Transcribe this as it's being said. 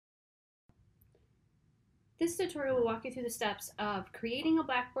This tutorial will walk you through the steps of creating a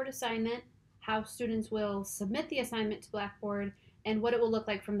Blackboard assignment, how students will submit the assignment to Blackboard, and what it will look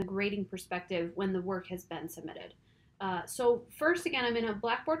like from the grading perspective when the work has been submitted. So first, again, I'm in a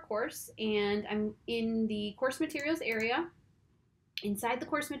Blackboard course, and I'm in the course materials area. Inside the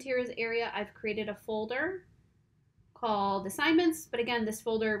course materials area, I've created a folder called assignments, but again, this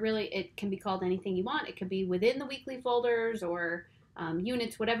folder really, it can be called anything you want. It could be within the weekly folders or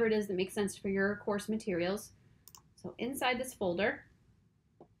units, whatever it is that makes sense for your course materials. So inside this folder.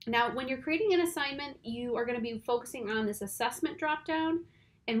 Now, when you're creating an assignment, you are going to be focusing on this assessment dropdown.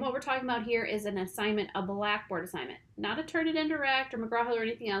 And what we're talking about here is an assignment, a Blackboard assignment, not a Turnitin Direct or McGraw-Hill or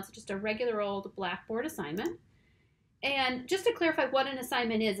anything else, just a regular old Blackboard assignment. And just to clarify what an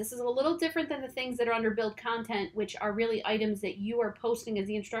assignment is, this is a little different than the things that are under build content, which are really items that you are posting as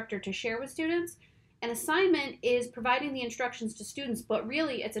the instructor to share with students. An assignment is providing the instructions to students, but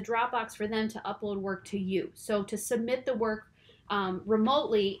really it's a Dropbox for them to upload work to you. So to submit the work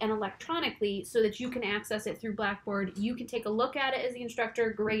remotely and electronically so that you can access it through Blackboard, you can take a look at it as the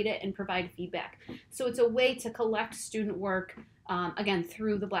instructor, grade it, and provide feedback. So it's a way to collect student work, again,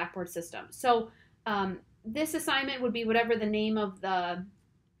 through the Blackboard system. So this assignment would be whatever the name of the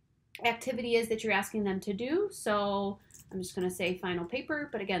activity is that you're asking them to do. So I'm just going to say final paper,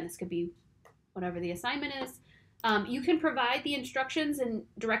 but again, this could be whatever the assignment is. You can provide the instructions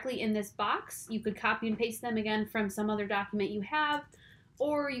directly in this box. You could copy and paste them again from some other document you have,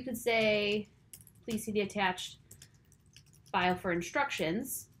 or you could say, please see the attached file for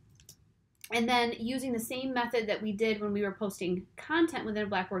instructions. And then using the same method that we did when we were posting content within a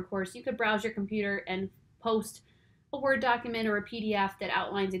Blackboard course, you could browse your computer and post a Word document or a PDF that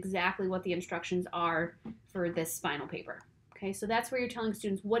outlines exactly what the instructions are for this final paper. Okay, so that's where you're telling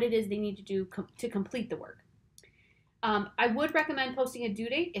students what it is they need to do to complete the work. I would recommend posting a due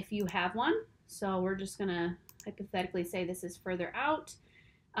date if you have one. So we're just going to hypothetically say this is further out.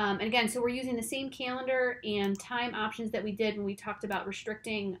 And again, so we're using the same calendar and time options that we did when we talked about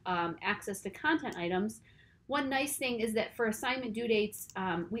restricting access to content items. One nice thing is that for assignment due dates,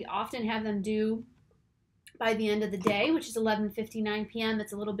 we often have them due by the end of the day, which is 11:59 p.m.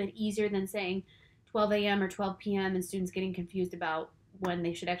 It's a little bit easier than saying 12 a.m. or 12 p.m. and students getting confused about when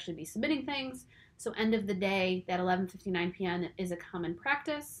they should actually be submitting things. So end of the day, that 11:59 p.m. is a common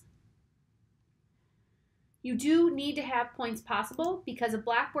practice. You do need to have points possible because a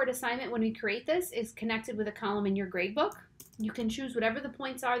Blackboard assignment, when we create this, is connected with a column in your gradebook. You can choose whatever the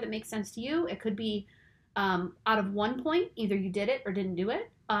points are that make sense to you. It could be out of 1 point, either you did it or didn't do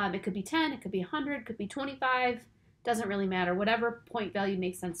it. It could be 10, it could be 100, it could be 25. Doesn't really matter. Whatever point value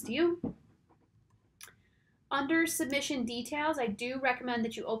makes sense to you. Under submission details, I do recommend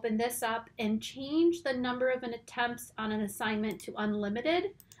that you open this up and change the number of attempts on an assignment to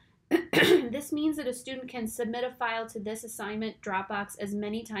unlimited. This means that a student can submit a file to this assignment Dropbox as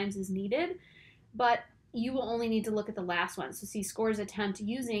many times as needed, but you will only need to look at the last one. So see scores attempt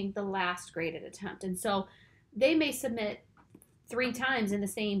using the last graded attempt. And so they may submit 3 times in the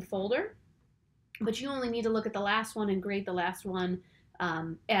same folder, but you only need to look at the last one and grade the last one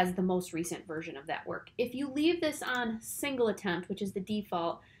as the most recent version of that work. If you leave this on single attempt, which is the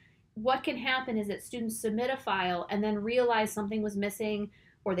default, what can happen is that students submit a file and then realize something was missing,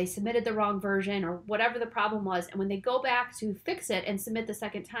 or they submitted the wrong version, or whatever the problem was, and when they go back to fix it and submit the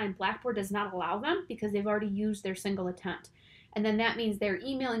second time, Blackboard does not allow them because they've already used their single attempt. And then that means they're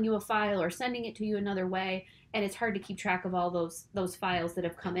emailing you a file or sending it to you another way, and it's hard to keep track of all those files that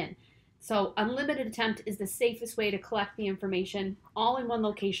have come in. So unlimited attempt is the safest way to collect the information all in one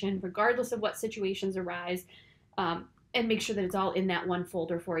location, regardless of what situations arise, and make sure that it's all in that one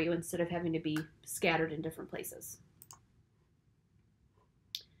folder for you instead of having to be scattered in different places.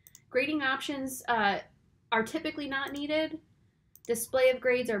 Grading options are typically not needed. Display of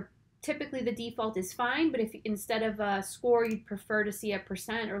grades are typically the default is fine, but if instead of a score you'd prefer to see a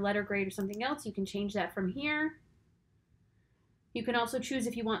percent or letter grade or something else, you can change that from here. You can also choose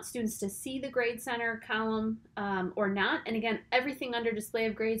if you want students to see the grade center column or not. And again, everything under display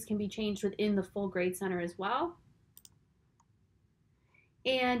of grades can be changed within the full grade center as well.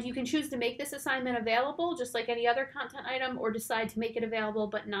 And you can choose to make this assignment available just like any other content item, or decide to make it available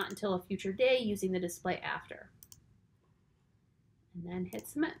but not until a future day using the display after. And then hit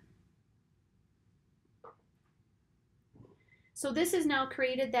submit. So this has now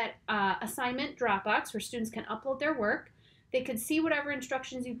created that assignment Dropbox where students can upload their work. They could see whatever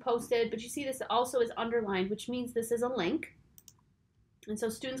instructions you posted, but you see this also is underlined, which means this is a link. And so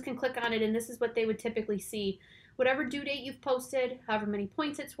students can click on it, and this is what they would typically see. Whatever due date you've posted, however many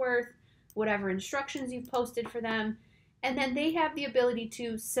points it's worth, whatever instructions you've posted for them, And then they have the ability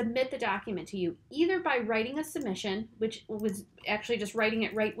to submit the document to you, either by writing a submission, which was actually just writing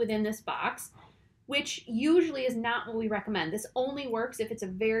it right within this box, which usually is not what we recommend. This only works if it's a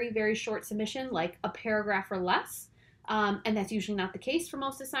very, very short submission, like a paragraph or less. And that's usually not the case for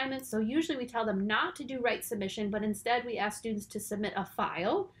most assignments. So usually we tell them not to do write submission, but instead we ask students to submit a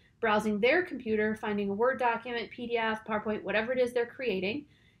file, browsing their computer, finding a Word document, PDF, PowerPoint, whatever it is they're creating,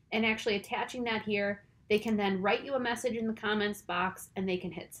 and actually attaching that here. They can then write you a message in the comments box and they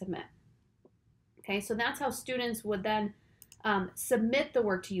can hit submit. Okay, so that's how students would then submit the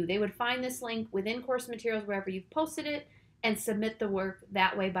work to you. They would find this link within course materials wherever you've posted it and submit the work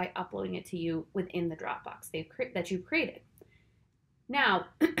that way by uploading it to you within the Dropbox that you've created. Now,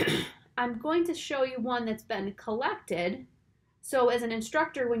 I'm going to show you one that's been collected. So as an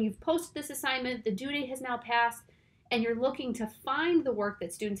instructor, when you've posted this assignment, the due date has now passed, and you're looking to find the work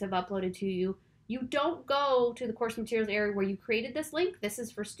that students have uploaded to you, you don't go to the course materials area where you created this link. This is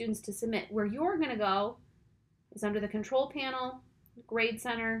for students to submit. Where you're going to go is under the control panel, grade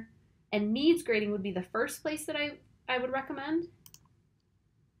center, and needs grading would be the first place that I would recommend.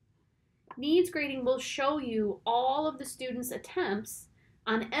 Needs grading will show you all of the students' attempts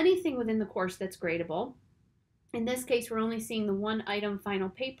on anything within the course that's gradable. In this case, we're only seeing the one item final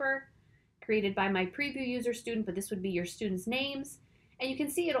paper created by my preview user student, but this would be your students' names. And you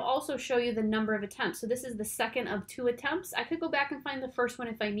can see it'll also show you the number of attempts. So this is the second of 2 attempts. I could go back and find the first one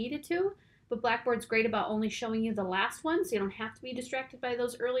if I needed to, but Blackboard's great about only showing you the last one, so you don't have to be distracted by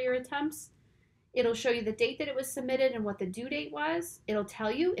those earlier attempts. It'll show you the date that it was submitted and what the due date was. It'll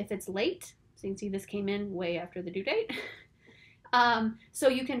tell you if it's late. So you can see this came in way after the due date. So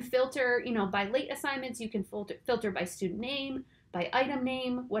you can filter, by late assignments. You can filter by student name, by item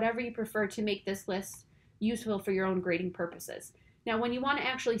name, whatever you prefer to make this list useful for your own grading purposes. Now, when you want to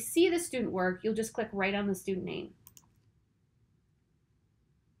actually see the student work, you'll just click right on the student name.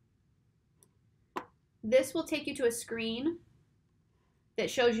 This will take you to a screen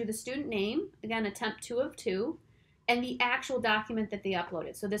that shows you the student name, again, attempt 2 of 2, and the actual document that they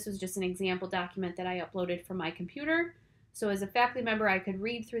uploaded. So this was just an example document that I uploaded from my computer. So as a faculty member, I could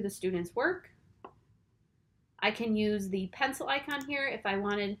read through the student's work. I can use the pencil icon here if I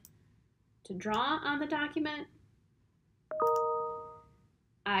wanted to draw on the document.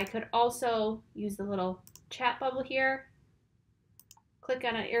 I could also use the little chat bubble here, click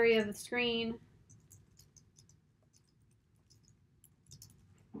on an area of the screen,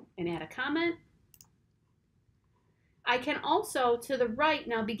 and add a comment. I can also, to the right,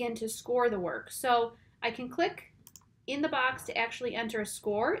 now begin to score the work. So I can click in the box to actually enter a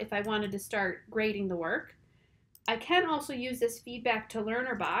score if I wanted to start grading the work. I can also use this feedback to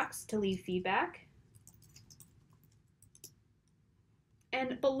learner box to leave feedback.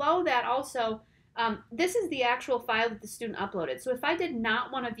 And below that also, this is the actual file that the student uploaded. So if I did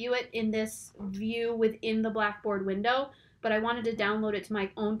not want to view it in this view within the Blackboard window, but I wanted to download it to my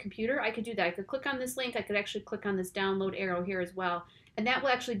own computer, I could do that. I could click on this link. I could actually click on this download arrow here as well. And that will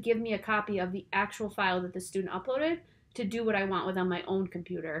actually give me a copy of the actual file that the student uploaded to do what I want with on my own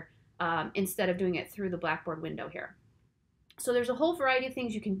computer instead of doing it through the Blackboard window here. So there's a whole variety of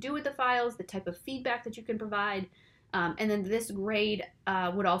things you can do with the files, the type of feedback that you can provide. And then this grade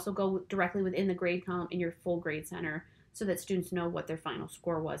would also go directly within the grade column in your full grade center so that students know what their final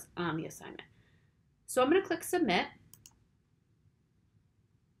score was on the assignment. So I'm going to click submit.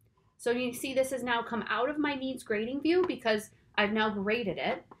 So you see this has now come out of my needs grading view because I've now graded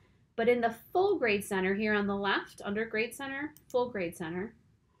it. But in the full grade center here on the left, under grade center, full grade center,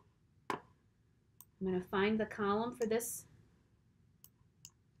 I'm going to find the column for this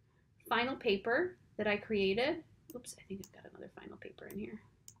final paper that I created. Oops, I think I've got another final paper in here.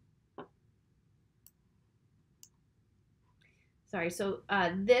 Sorry, so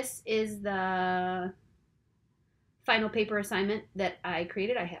this is the final paper assignment that I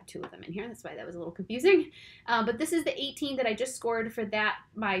created. I have 2 of them in here. That's why that was a little confusing. But this is the 18 that I just scored for that,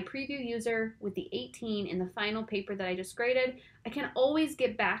 my preview user with the 18 in the final paper that I just graded. I can always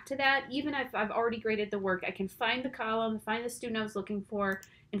get back to that. Even if I've already graded the work, I can find the column, find the student I was looking for,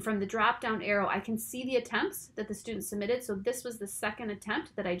 and from the drop-down arrow, I can see the attempts that the student submitted. So this was the second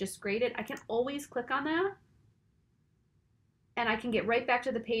attempt that I just graded. I can always click on that, and I can get right back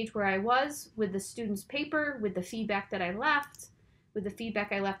to the page where I was with the student's paper, with the feedback that I left, with the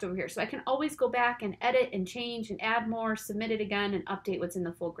feedback I left over here. So I can always go back and edit and change and add more, submit it again, and update what's in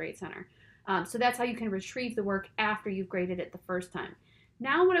the full grade center. So that's how you can retrieve the work after you've graded it the first time.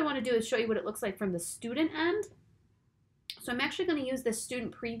 Now what I want to do is show you what it looks like from the student end. So I'm actually going to use this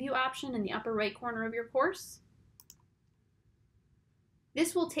student preview option in the upper right corner of your course.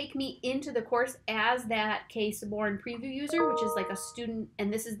 This will take me into the course as that K-Saborn preview user, which is like a student,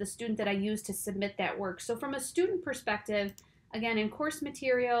 and this is the student that I use to submit that work. So from a student perspective, again, in course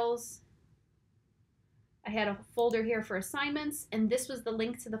materials, I had a folder here for assignments, and this was the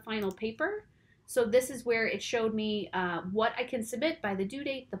link to the final paper. So this is where it showed me what I can submit by the due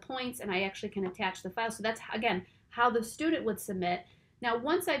date, the points, and I actually can attach the file. So that's, again, how the student would submit. Now,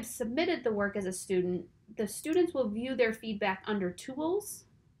 once I've submitted the work as a student, the students will view their feedback under Tools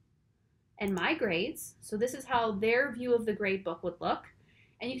and My Grades. So this is how their view of the grade book would look.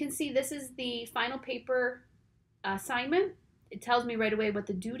 And you can see this is the final paper assignment. It tells me right away what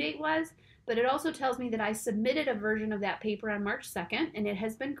the due date was, but it also tells me that I submitted a version of that paper on March 2nd, and it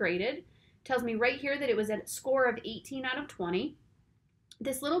has been graded. It tells me right here that it was at a score of 18 out of 20.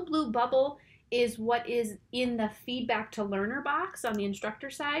 This little blue bubble is what is in the feedback to learner box on the instructor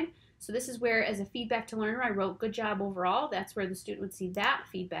side. So this is where, as a feedback to learner, I wrote good job overall. That's where the student would see that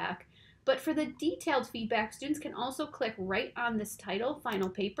feedback. But for the detailed feedback, students can also click right on this title, Final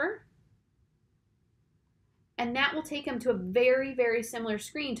Paper. And that will take them to a very, very similar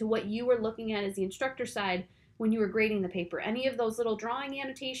screen to what you were looking at as the instructor side when you were grading the paper. Any of those little drawing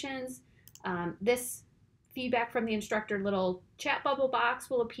annotations, this feedback from the instructor little chat bubble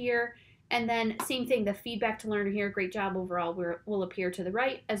box will appear. And then same thing, the feedback to learner here, great job overall, will appear to the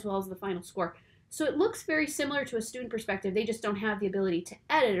right, as well as the final score. So it looks very similar to a student perspective. They just don't have the ability to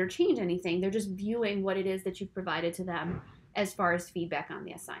edit or change anything. They're just viewing what it is that you've provided to them as far as feedback on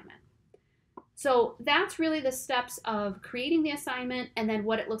the assignment. So that's really the steps of creating the assignment, and then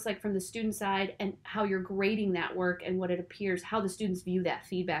what it looks like from the student side, and how you're grading that work, and what it appears, how the students view that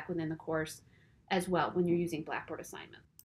feedback within the course as well when you're using Blackboard assignments.